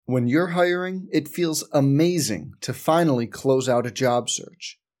When you're hiring, it feels amazing to finally close out a job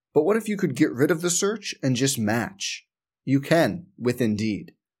search. But what if you could get rid of the search and just match? You can with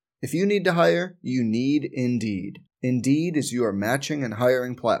Indeed. If you need to hire, you need Indeed. Indeed is your matching and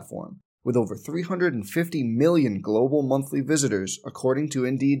hiring platform. With over 350 million global monthly visitors, according to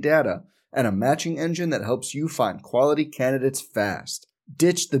Indeed data, and a matching engine that helps you find quality candidates fast.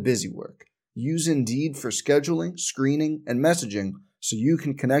 Ditch the busy work. Use Indeed for scheduling, screening, and messaging so you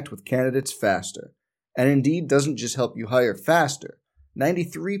can connect with candidates faster. And Indeed doesn't just help you hire faster.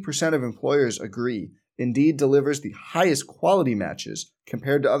 93% of employers agree Indeed delivers the highest quality matches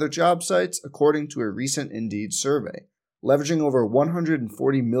compared to other job sites, according to a recent Indeed survey. Leveraging over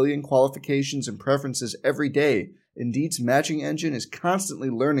 140 million qualifications and preferences every day, Indeed's matching engine is constantly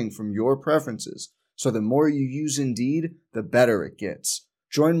learning from your preferences, so the more you use Indeed, the better it gets.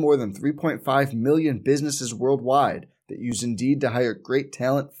 Join more than 3.5 million businesses worldwide that use Indeed to hire great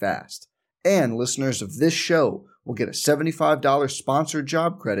talent fast. And listeners of this show will get a $75 sponsored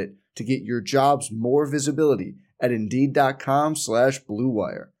job credit to get your jobs more visibility at Indeed.com/Blue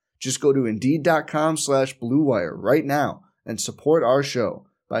Wire. Just go to Indeed.com/Blue Wire right now and support our show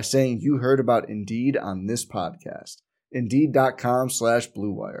by saying you heard about Indeed on this podcast.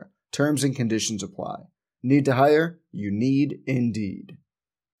 Indeed.com/Blue Wire. Terms and conditions apply. Need to hire? You need Indeed.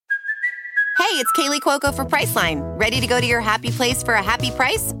 Hey, it's Kaylee Cuoco for Priceline. Ready to go to your happy place for a happy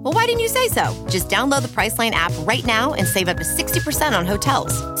price? Well, why didn't you say so? Just download the Priceline app right now and save up to 60% on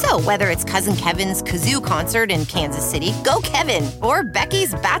hotels. So whether it's Cousin Kevin's Kazoo Concert in Kansas City, go Kevin, or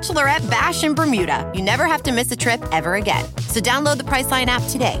Becky's Bachelorette Bash in Bermuda, you never have to miss a trip ever again. So download the Priceline app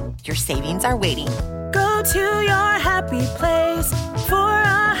today. Your savings are waiting. Go to your happy place for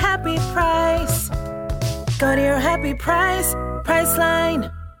a happy price. Go to your happy price,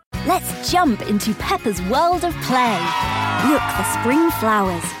 Priceline. Let's jump into Peppa's world of play. Look for spring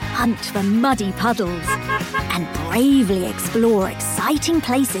flowers, hunt for muddy puddles, and bravely explore exciting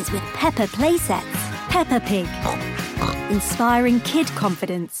places with Peppa playsets. Peppa Pig, inspiring kid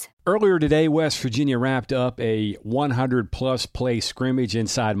confidence. Earlier today, West Virginia wrapped up a 100-plus play scrimmage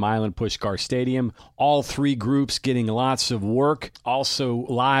inside Milan Puskar Stadium. All three groups getting lots of work. Also,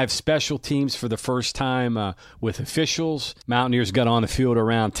 live special teams for the first time with officials. Mountaineers got on the field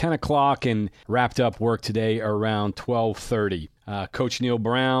around 10 o'clock and wrapped up work today around 12:30. Coach Neil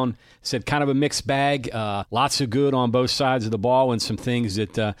Brown said kind of a mixed bag. Lots of good on both sides of the ball and some things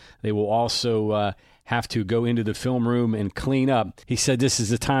that they will also have to go into the film room and clean up. He said this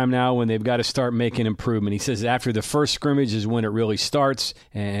is the time now when they've got to start making improvement. He says after the first scrimmage is when it really starts,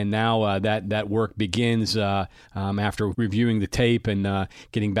 and now that work begins after reviewing the tape and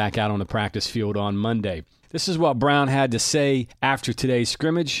getting back out on the practice field on Monday. This is what Brown had to say after today's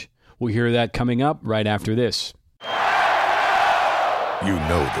scrimmage. We'll hear that coming up right after this. You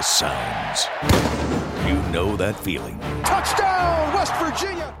know the sounds. You know that feeling. Touchdown, West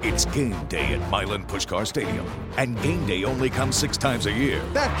Virginia! It's game day at Milan Puskar Stadium, and game day only comes 6 times a year.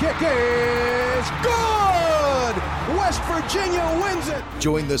 That kick is good! West Virginia wins it!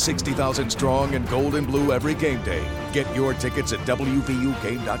 Join the 60,000 strong and gold and blue every game day. Get your tickets at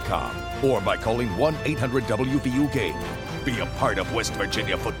WVUGame.com or by calling 1-800-WVU-GAME. Be a part of West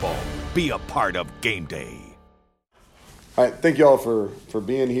Virginia football. Be a part of game day. All right, thank y'all for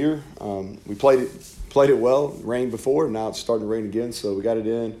being here. We played it well. It rained before, now it's starting to rain again, so we got it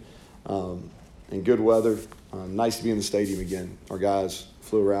in good weather. Nice to be in the stadium again. Our guys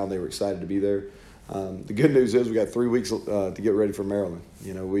flew around; they were excited to be there. The good news is we got 3 weeks to get ready for Maryland.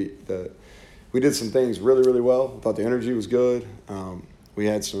 You know, we did some things really, really well. I thought the energy was good. We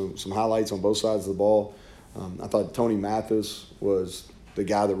had some highlights on both sides of the ball. I thought Tony Mathis was the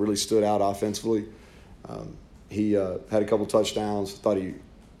guy that really stood out offensively. He had a couple touchdowns. Thought he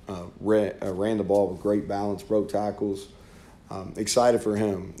ran the ball with great balance, broke tackles. Excited for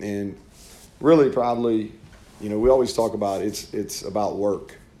him. And really probably, you know, we always talk about it's about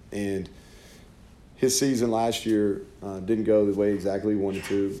work. And his season last year didn't go the way exactly he wanted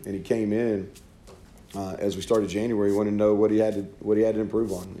to. And he came in as we started January. He wanted to know what he had to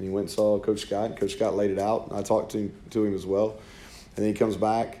improve on. And he went and saw Coach Scott. And Coach Scott laid it out. I talked to him as well. And then he comes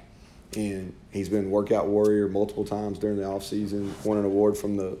back. And he's been workout warrior multiple times during the offseason, won an award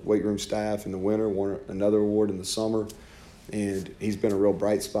from the weight room staff in the winter, won another award in the summer, and he's been a real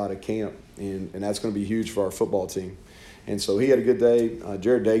bright spot at camp, and that's going to be huge for our football team. And so he had a good day.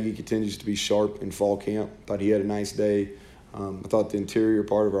 Jared Dagey continues to be sharp in fall camp. Thought he had a nice day. I thought the interior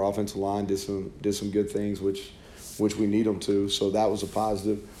part of our offensive line did some good things, which we need them to, so that was a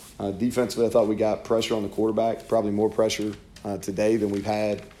positive. Defensively, I thought we got pressure on the quarterback, probably more pressure today than we've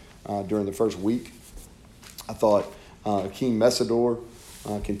had during the first week. I thought Akeem Mesidor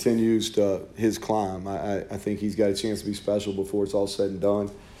continues his climb. I think he's got a chance to be special before it's all said and done.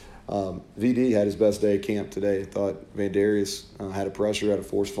 VD had his best day at camp today. I thought Vandarius had a pressure, had a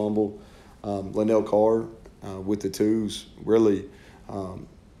forced fumble. Linnell Carr with the twos really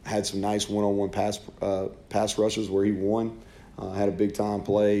had some nice one-on-one pass rushes where he won. Had a big-time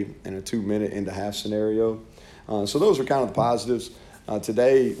play in a 2-minute into-half scenario. So those are kind of the positives.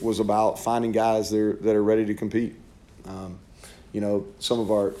 Today was about finding guys that are ready to compete. Some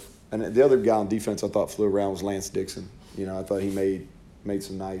of our – and the other guy on defense I thought flew around was Lance Dixon. I thought he made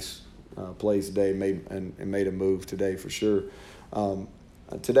some nice plays today, made a move today for sure.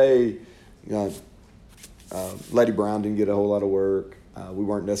 Today, Letty Brown didn't get a whole lot of work. We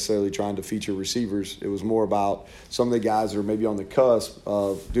weren't necessarily trying to feature receivers. It was more about some of the guys that are maybe on the cusp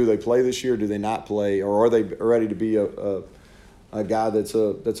of do they play this year, do they not play, or are they ready to be a guy that's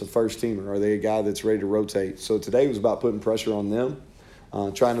a first teamer? Are they a guy that's ready to rotate? So today was about putting pressure on them,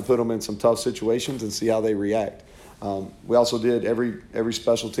 trying to put them in some tough situations and see how they react. We also did every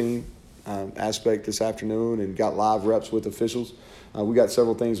special team aspect this afternoon and got live reps with officials. We got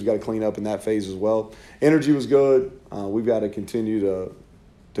several things we got to clean up in that phase as well. Energy was good. We've got to continue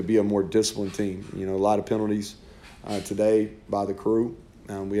to be a more disciplined team. A lot of penalties today by the crew.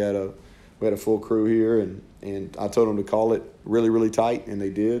 We had a full crew here, and I told them to call it really, really tight, and they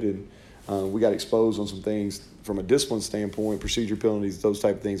did. And we got exposed on some things from a discipline standpoint, procedure penalties, those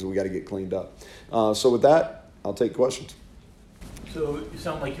type of things that we got to get cleaned up. So with that, I'll take questions. So you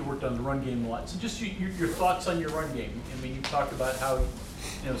sound like you worked on the run game a lot. So just your thoughts on your run game. I mean, you talked about how,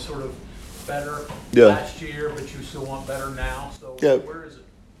 sort of better last year, but you still want better now. So where is it?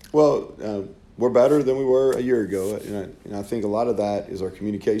 Well, we're better than we were a year ago. And I think a lot of that is our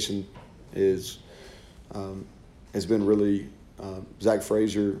communication has been really Zach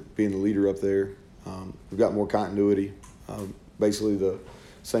Frazier being the leader up there. We've got more continuity. Basically the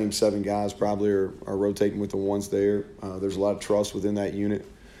same 7 guys probably are rotating with the ones there. There's a lot of trust within that unit.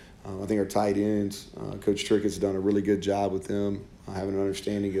 I think our tight ends, Coach Trickett's done a really good job with them, having an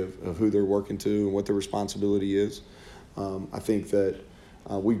understanding of who they're working to and what their responsibility is. I think that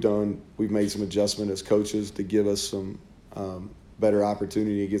we've made some adjustment as coaches to give us some better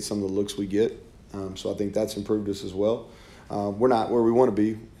opportunity to get some of the looks we get. So I think that's improved us as well. We're not where we want to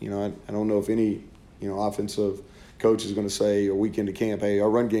be. I don't know if any offensive coach is going to say a week into camp, hey, our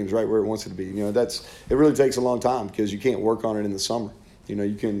run game's right where it wants it to be. It really takes a long time because you can't work on it in the summer.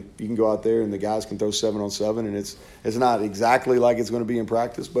 You can go out there and the guys can throw 7-on-7, and it's not exactly like it's going to be in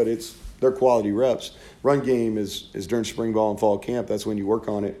practice, but they're quality reps. Run game is during spring ball and fall camp. That's when you work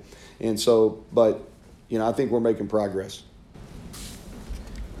on it. And so, but I think we're making progress.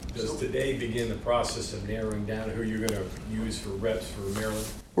 Does today begin the process of narrowing down who you're going to use for reps for Maryland?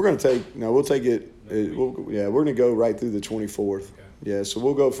 We're going to we'll take it. We're going to go right through the 24th. Okay. Yeah, so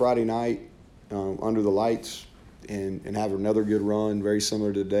we'll go Friday night under the lights and have another good run, very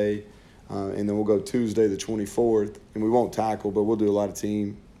similar to today. And then we'll go Tuesday the 24th, and we won't tackle, but we'll do a lot of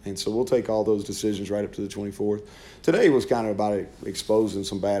team. And so we'll take all those decisions right up to the 24th. Today was kind of about exposing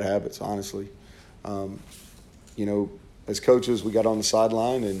some bad habits, honestly. As coaches, we got on the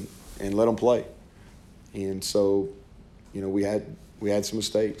sideline and let them play. And so, we had some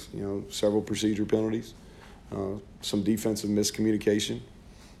mistakes, several procedure penalties, some defensive miscommunication.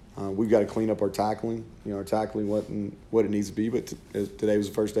 We've got to clean up our tackling. Our tackling wasn't what it needs to be, but today was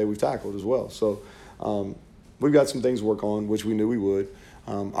the first day we've tackled as well. So we've got some things to work on, which we knew we would.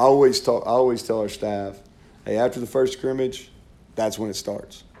 I always tell our staff, hey, after the first scrimmage, that's when it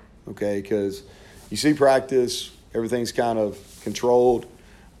starts, okay? Because you see practice, everything's kind of controlled,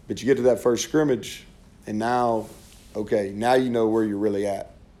 but you get to that first scrimmage, and now you know where you're really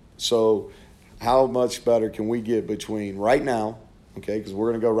at. So how much better can we get between right now, okay, because we're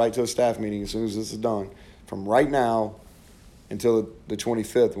going to go right to a staff meeting as soon as this is done, from right now until the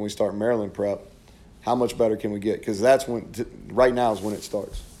 25th when we start Maryland prep, how much better can we get? Because that's right now is when it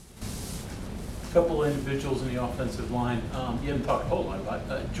starts. A couple of individuals in the offensive line. You haven't talked a whole lot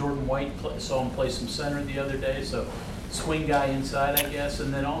about Jordan White. Saw him play some center the other day, so swing guy inside, I guess.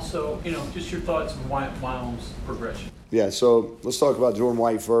 And then also, just your thoughts on Wyatt Milam's progression. Yeah, so let's talk about Jordan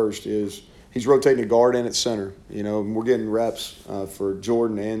White first. He's rotating a guard in at center. We're getting reps for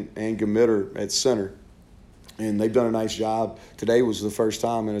Jordan and Gamitter at center. And they've done a nice job. Today was the first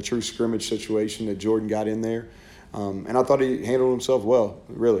time in a true scrimmage situation that Jordan got in there. And I thought he handled himself well,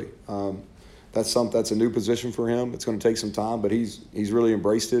 really. That's a new position for him. It's going to take some time, but he's really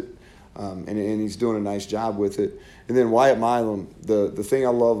embraced it, and he's doing a nice job with it. And then Wyatt Milam, the thing I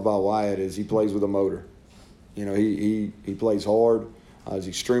love about Wyatt is he plays with a motor. He plays hard. He's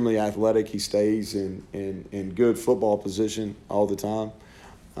extremely athletic. He stays in good football position all the time.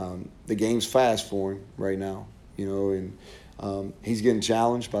 The game's fast for him right now, and he's getting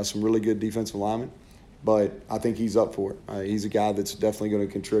challenged by some really good defensive linemen, but I think he's up for it. He's a guy that's definitely going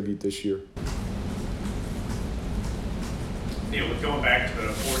to contribute this year. Neil, with going back to the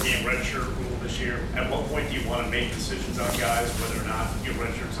 4-game redshirt rule this year, at what point do you want to make decisions on guys, whether or not you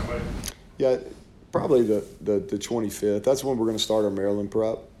redshirt somebody? Yeah, probably the 25th. That's when we're going to start our Maryland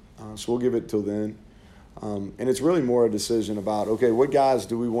prep. So we'll give it till then. And it's really more a decision about, okay, what guys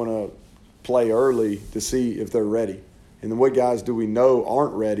do we want to play early to see if they're ready? And then what guys do we know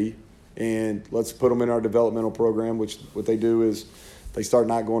aren't ready? And let's put them in our developmental program, which what they do is they start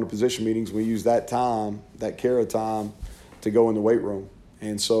not going to position meetings. We use that time, that Kara time, to go in the weight room.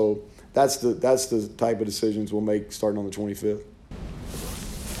 And so that's the type of decisions we'll make starting on the 25th.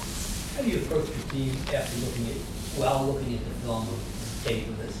 How do you approach your team after looking at the film of tape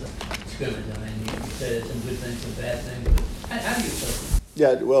of this scrimmage? I mean, you said some good things, some bad things, but how do you approach it?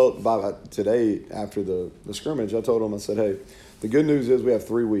 Yeah, well, today after the scrimmage, I told them, I said, hey, the good news is we have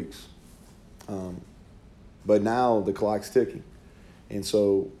 3 weeks. But now the clock's ticking. And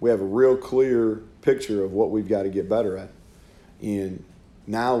so we have a real clear picture of what we've got to get better at. And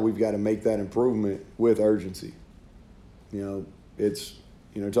now we've got to make that improvement with urgency. It's,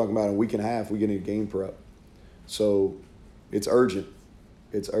 talking about a week and a half, we get into game prep. So it's urgent.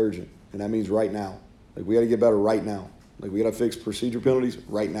 It's urgent. And that means right now. Like, we got to get better right now. Like, we got to fix procedure penalties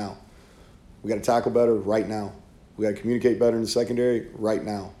right now. We got to tackle better right now. We got to communicate better in the secondary right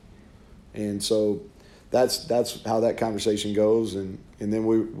now. And so that's how that conversation goes. And then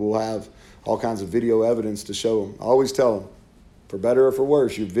we'll have all kinds of video evidence to show them. I always tell them, for better or for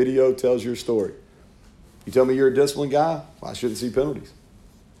worse, your video tells your story. You tell me you're a disciplined guy, well, I shouldn't see penalties.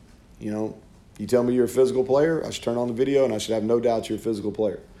 You tell me you're a physical player, I should turn on the video and I should have no doubt you're a physical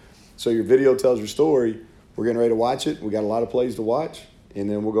player. So your video tells your story. We're getting ready to watch it. We got a lot of plays to watch, and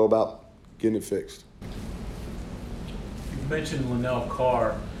then we'll go about getting it fixed. You mentioned Linnell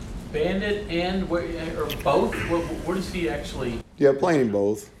Carr. Bandit or both? Where does he actually? Yeah, playing him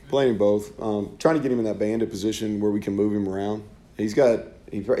both. Trying to get him in that bandit position where we can move him around. He's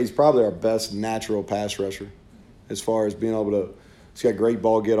probably our best natural pass rusher as far as being able to. He's got great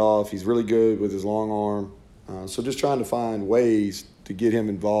ball get off. He's really good with his long arm. So just trying to find ways to get him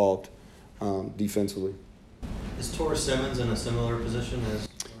involved defensively. Is Taurus Simmons in a similar position as?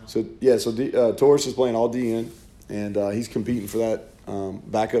 Taurus is playing all DN, and he's competing for that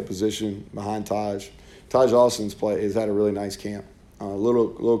backup position behind Taj. Taj Austin's has had a really nice camp. A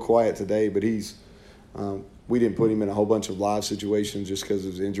little quiet today, but he's. We didn't put him in a whole bunch of live situations just because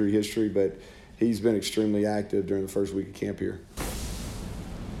of his injury history, but he's been extremely active during the first week of camp here.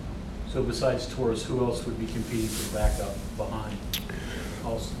 So besides Taurus, who else would be competing for backup behind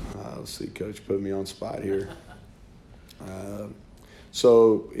Austin? Let's see, Coach put me on spot here.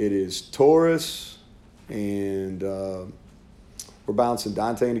 So it is Taurus, and we're bouncing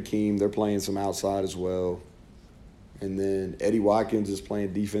Dante and Akeem. They're playing some outside as well. And then Eddie Watkins is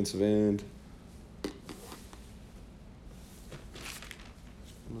playing defensive end.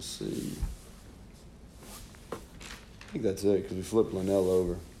 Let's see. I think that's it because we flipped Linnell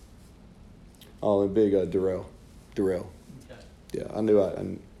over. Oh, and big Darrell. Okay. Yeah, I knew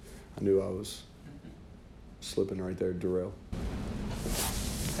I was slipping right there, Darrell.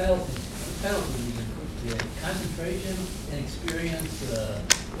 Penalty, concentration and experience.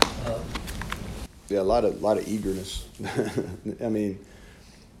 Yeah, a lot of eagerness. I mean,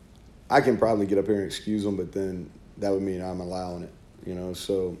 I can probably get up here and excuse them, but then that would mean I'm allowing it,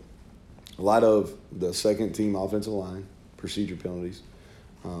 So a lot of the second team offensive line, procedure penalties,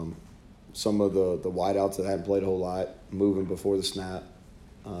 some of the wideouts that hadn't played a whole lot, moving before the snap,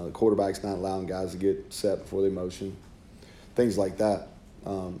 the quarterback's not allowing guys to get set before they motion, things like that.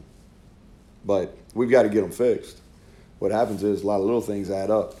 But we've got to get them fixed. What happens is a lot of little things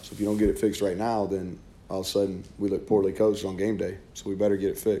add up. So if you don't get it fixed right now, then all of a sudden we look poorly coached on game day. So we better get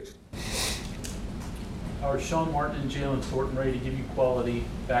it fixed. Are Sean Martin and Jalen Thornton ready to give you quality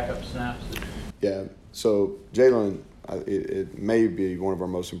backup snaps? Yeah. So Jalen, it may be one of our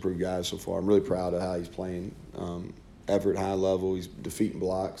most improved guys so far. I'm really proud of how he's playing. Effort, high level. He's defeating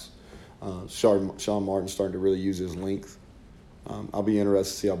blocks. Sean Martin's starting to really use his length. I'll be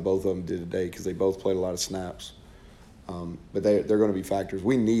interested to see how both of them did today because they both played a lot of snaps. But they're going to be factors.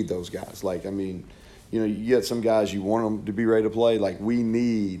 We need those guys. You get some guys you want them to be ready to play. We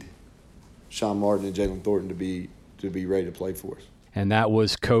need Sean Martin and Jalen Thornton to be ready to play for us. And that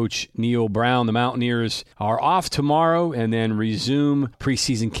was Coach Neil Brown. The Mountaineers are off tomorrow and then resume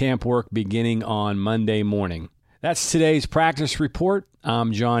preseason camp work beginning on Monday morning. That's today's practice report.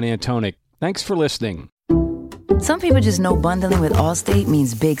 I'm John Antonick. Thanks for listening. Some people just know bundling with Allstate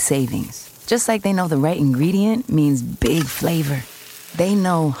means big savings. Just like they know the right ingredient means big flavor. They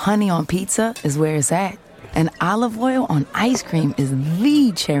know honey on pizza is where it's at. And olive oil on ice cream is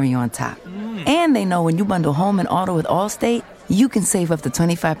the cherry on top. And they know when you bundle home and auto with Allstate, you can save up to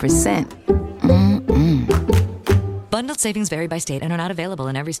 25%. Bundled savings vary by state and are not available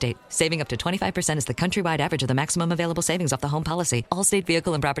in every state. Saving up to 25% is the countrywide average of the maximum available savings off the home policy. Allstate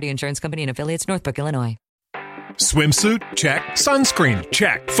Vehicle and Property Insurance Company and affiliates, Northbrook, Illinois. Swimsuit? Check. Sunscreen?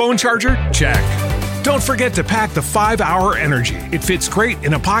 Check. Phone charger? Check. Don't forget to pack the 5-Hour Energy. It fits great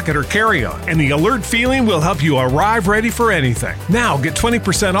in a pocket or carry-on, and the alert feeling will help you arrive ready for anything. Now get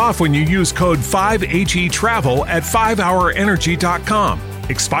 20% off when you use code 5HETRAVEL at 5hourenergy.com.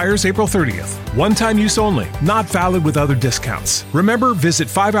 Expires April 30th. One-time use only. Not valid with other discounts. Remember, visit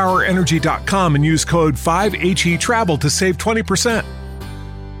 5hourenergy.com and use code 5HETRAVEL to save 20%.